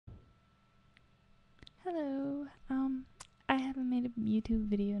Hello. I haven't made a YouTube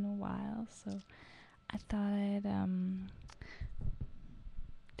video in a while, so I thought I'd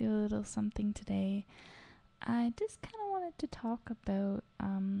do a little something today. I just kind of wanted to talk about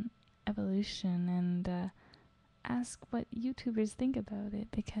evolution and ask what YouTubers think about it,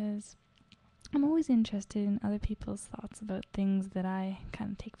 because I'm always interested in other people's thoughts about things that I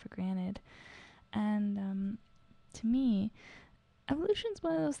kind of take for granted. And to me, evolution's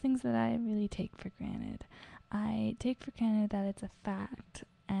one of those things that I really take for granted. I take for granted that it's a fact,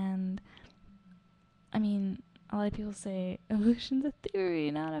 and I mean, a lot of people say evolution's a theory,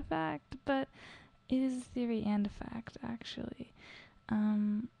 not a fact, but it is a theory and a fact, actually.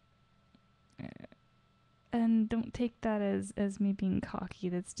 Um, and don't take that as me being cocky.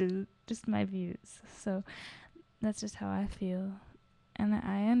 That's just my views. So that's just how I feel, and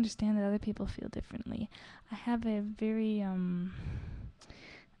I understand that other people feel differently. I have a very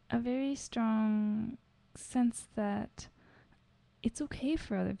strong sense that it's okay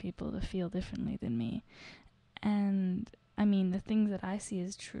for other people to feel differently than me. And I mean, the things that I see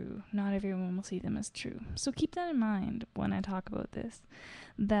as true, not everyone will see them as true. So keep that in mind when I talk about this.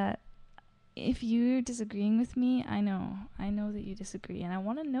 That if you're disagreeing with me, I know that you disagree, and I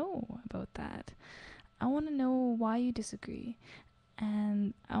want to know about that. I want to know why you disagree,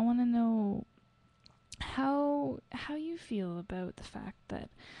 and I want to know how you feel about the fact that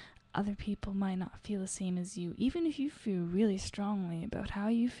other people might not feel the same as you, even if you feel really strongly about how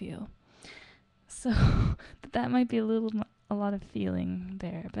you feel. So that might be a lot of feeling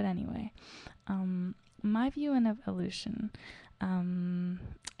there. But anyway, my view on evolution,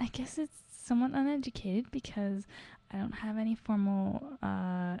 I guess it's somewhat uneducated because I don't have any formal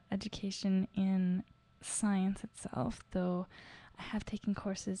education in science itself, though I have taken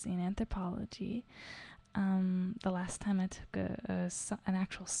courses in anthropology. The last time I took an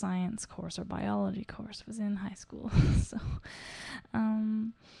actual science course or biology course was in high school. So,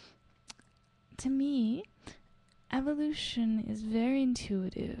 to me, evolution is very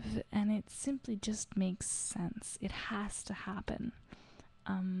intuitive, and it simply just makes sense. It has to happen.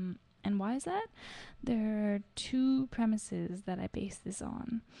 And why is that? There are two premises that I base this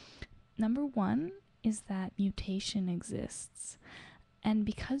on. Number one is that mutation exists. And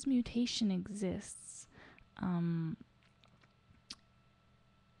because mutation exists,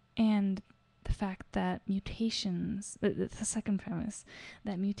 and the fact that mutations, the second premise,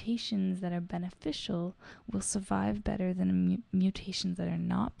 that mutations that are beneficial will survive better than mutations that are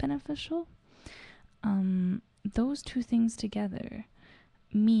not beneficial, those two things together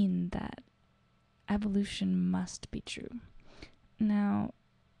mean that evolution must be true. Now,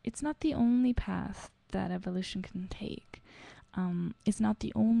 it's not the only path that evolution can take. It's not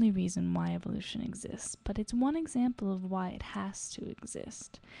the only reason why evolution exists, but it's one example of why it has to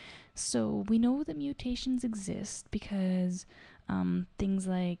exist. So we know that mutations exist because things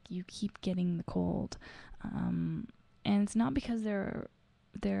like you keep getting the cold, and it's not because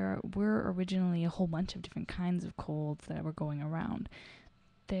there were originally a whole bunch of different kinds of colds that were going around.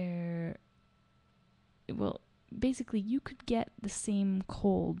 Well, basically you could get the same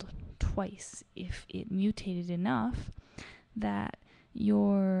cold twice if it mutated enough that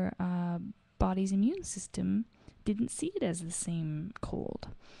your body's immune system didn't see it as the same cold.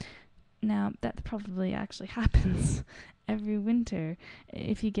 Now, that probably actually happens every winter.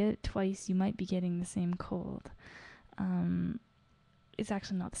 If you get it twice, you might be getting the same cold. It's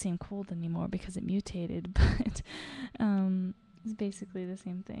actually not the same cold anymore because it mutated, but it's basically the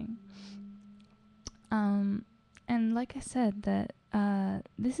same thing. And like I said, that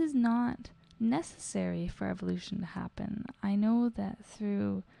this is not necessary for evolution to happen. I know that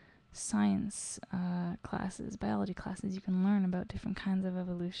through science classes, biology classes, you can learn about different kinds of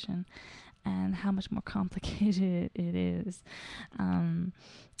evolution and how much more complicated it is.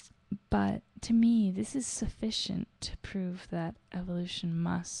 But to me, this is sufficient to prove that evolution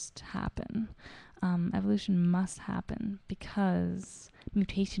must happen. Evolution must happen because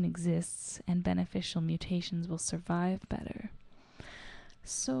mutation exists and beneficial mutations will survive better.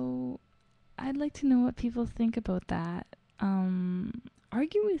 So I'd like to know what people think about that.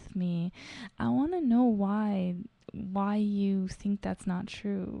 Argue with me. I want to know why you think that's not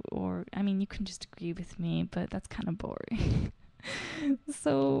true. Or, I mean, you can just agree with me, but that's kind of boring.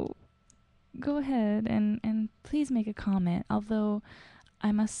 So go ahead and please make a comment. Although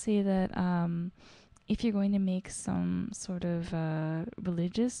I must say that if you're going to make some sort of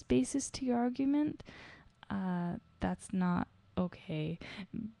religious basis to your argument, that's not okay.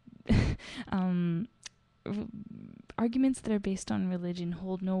 Arguments that are based on religion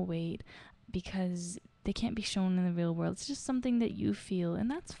hold no weight because they can't be shown in the real world. It's just something that you feel, and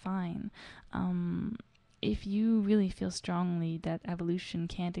that's fine. if you really feel strongly that evolution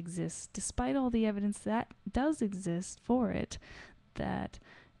can't exist, despite all the evidence that does exist for it, that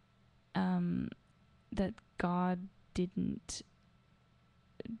that God didn't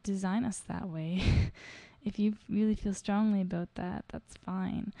design us that way, if you really feel strongly about that, that's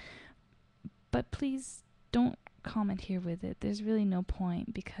fine. But please don't comment here with it. There's really no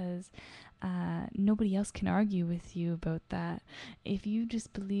point, because nobody else can argue with you about that. If you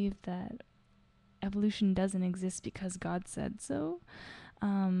just believe that evolution doesn't exist because God said so,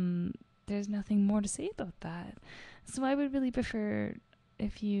 there's nothing more to say about that. So I would really prefer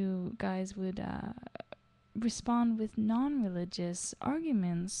if you guys would respond with non-religious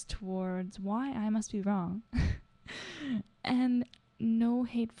arguments towards why I must be wrong. And no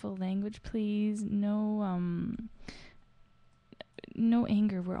hateful language, please. No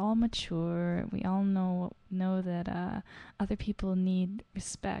anger. We're all mature. We all know that other people need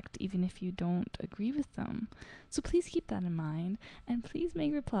respect, even if you don't agree with them. So please keep that in mind, and please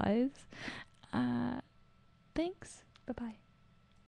make replies. Thanks. Bye-bye.